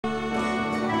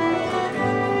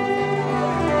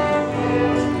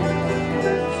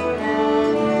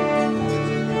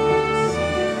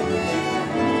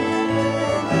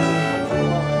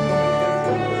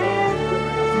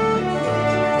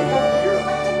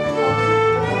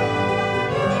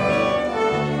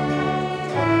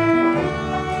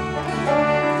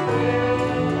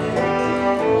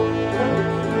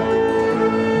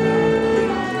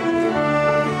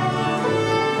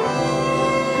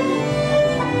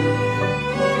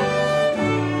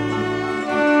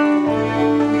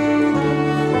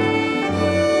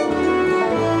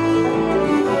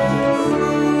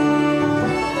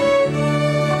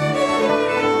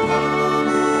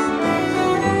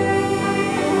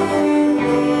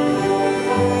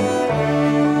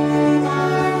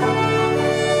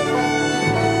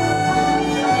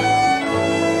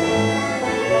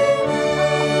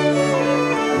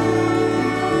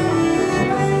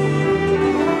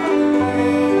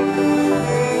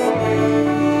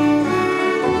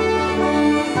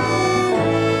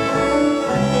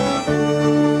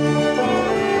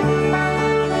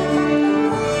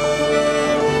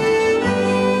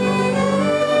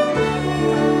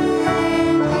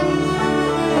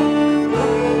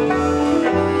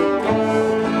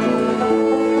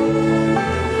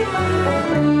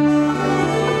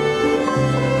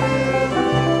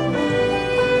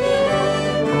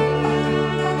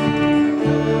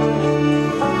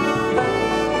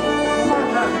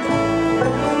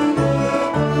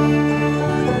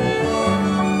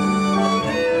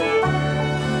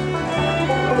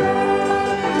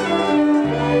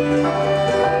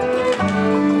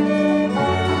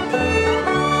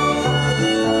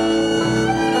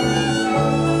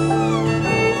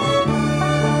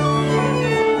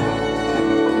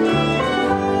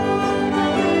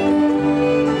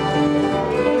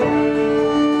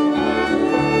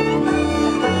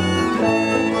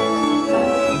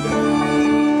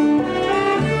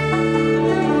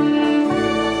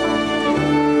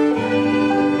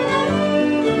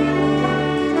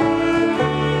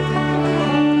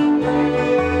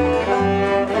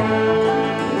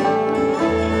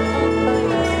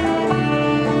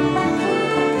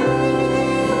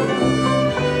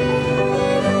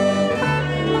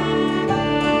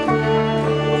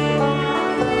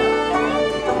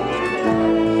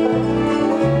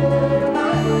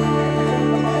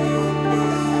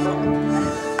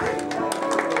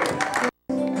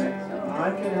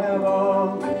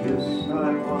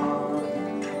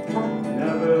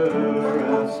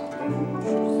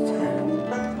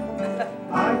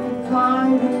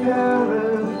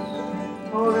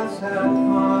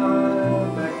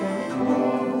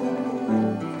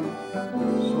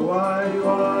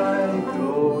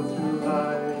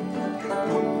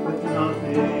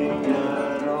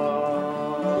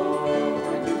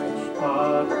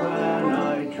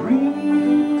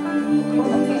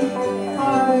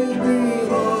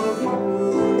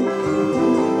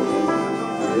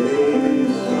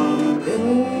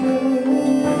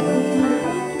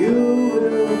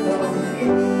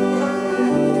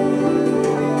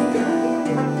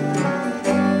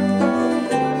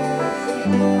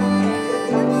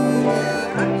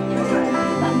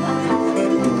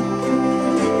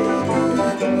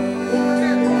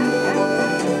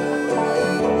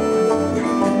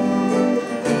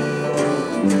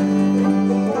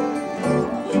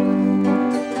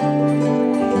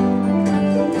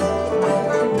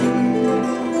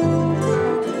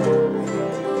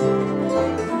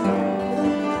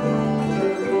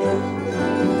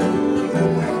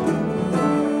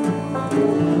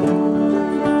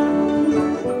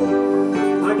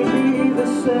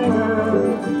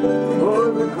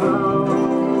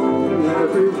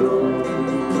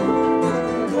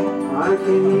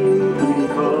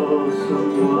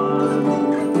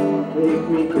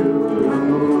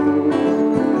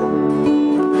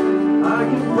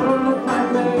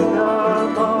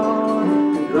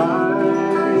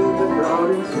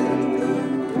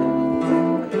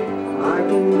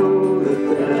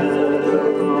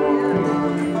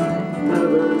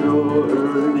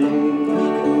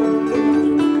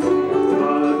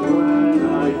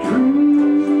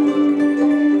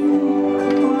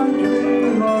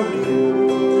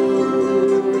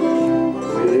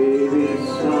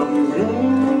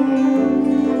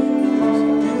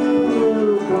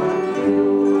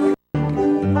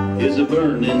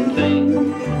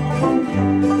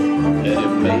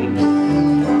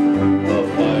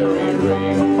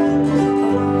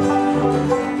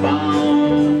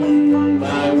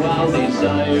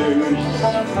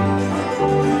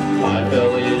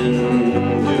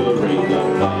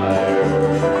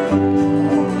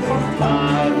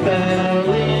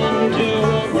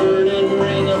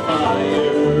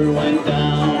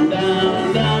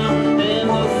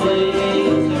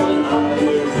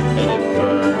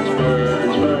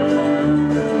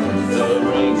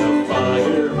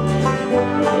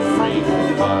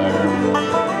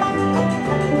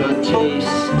taste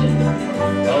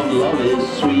of love is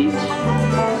sweet,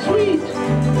 sweet,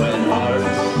 when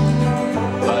hearts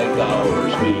like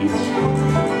ours meet.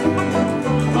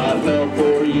 I fell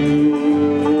for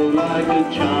you like a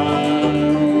child.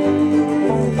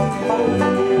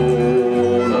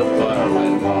 Oh, the fire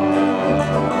went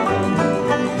wild.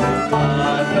 I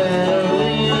fell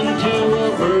into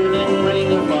a burning ring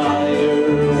of fire,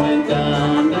 went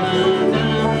down, down,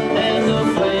 down, and the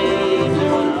flames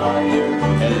went higher,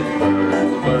 and it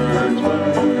burns, burns,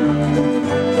 burns.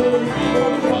 The ring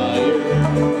of fire,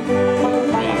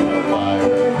 ring of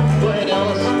fire. Go ahead,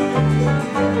 Alice.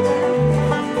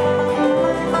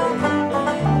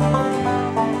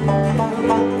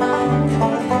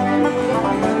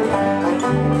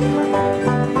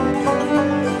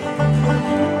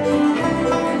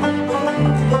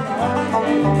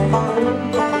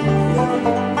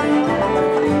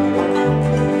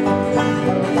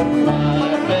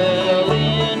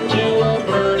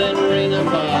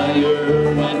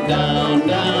 Went down,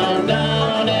 down,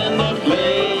 down, and the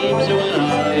flames went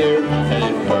higher, and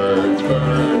it burns,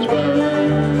 burns,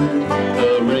 burns.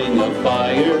 The ring of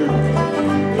fire,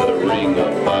 the ring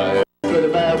of fire. For the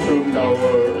bathroom door,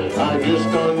 I just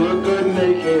don't look good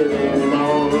naked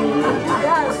anymore.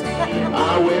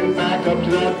 I went back up to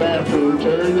that bathroom,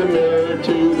 turned the mirror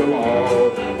to the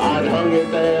wall. I'd hung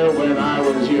it there when I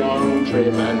was young,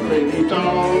 trim and pretty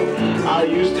tall. I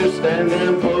used to stand there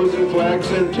and pose and flex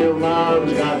until my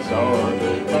arms got sore.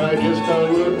 But I just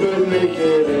don't look good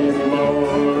naked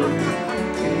anymore.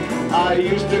 I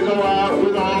used to go out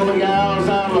with all the gals,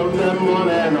 I love them one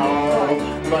and all.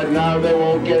 But now they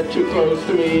won't get too close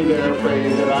to me, they're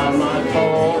afraid that I might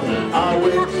fall. I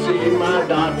went to see my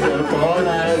doctor for an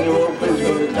annual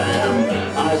physical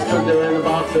exam. I stood there in the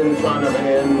box in front of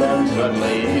him, and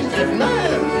suddenly he said,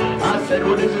 "Man!" I said,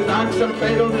 "What is it, doc, some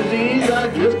fatal disease? I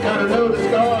just kind of know the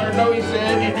scar." "No," he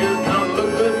said, "you just don't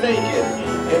look good naked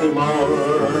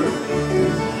anymore."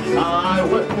 I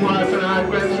went, my wife and I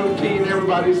read some tea, and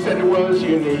everybody said it was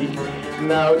unique.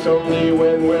 Now it's only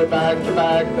when we're back to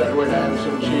back that we're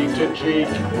dancing cheek to cheek.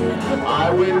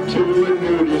 I went to a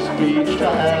nudist beach to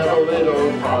have a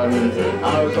little fun.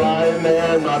 I was lying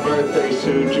there in my birthday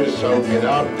suit just soaking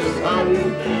up the sun,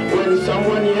 when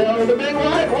someone yelled, "A big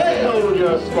white whale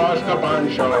just washed up on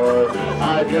shore."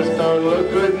 I just don't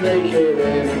look good naked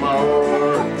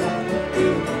anymore.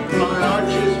 My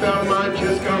arches fell, my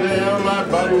chest gone down, my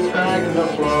body's dragging the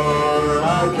floor. I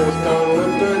just don't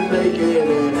look good naked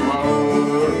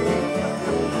anymore.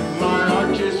 My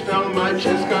arches fell, my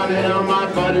chest gone down, my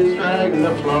body's dragging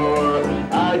the floor.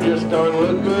 I just don't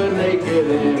look good naked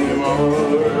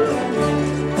anymore.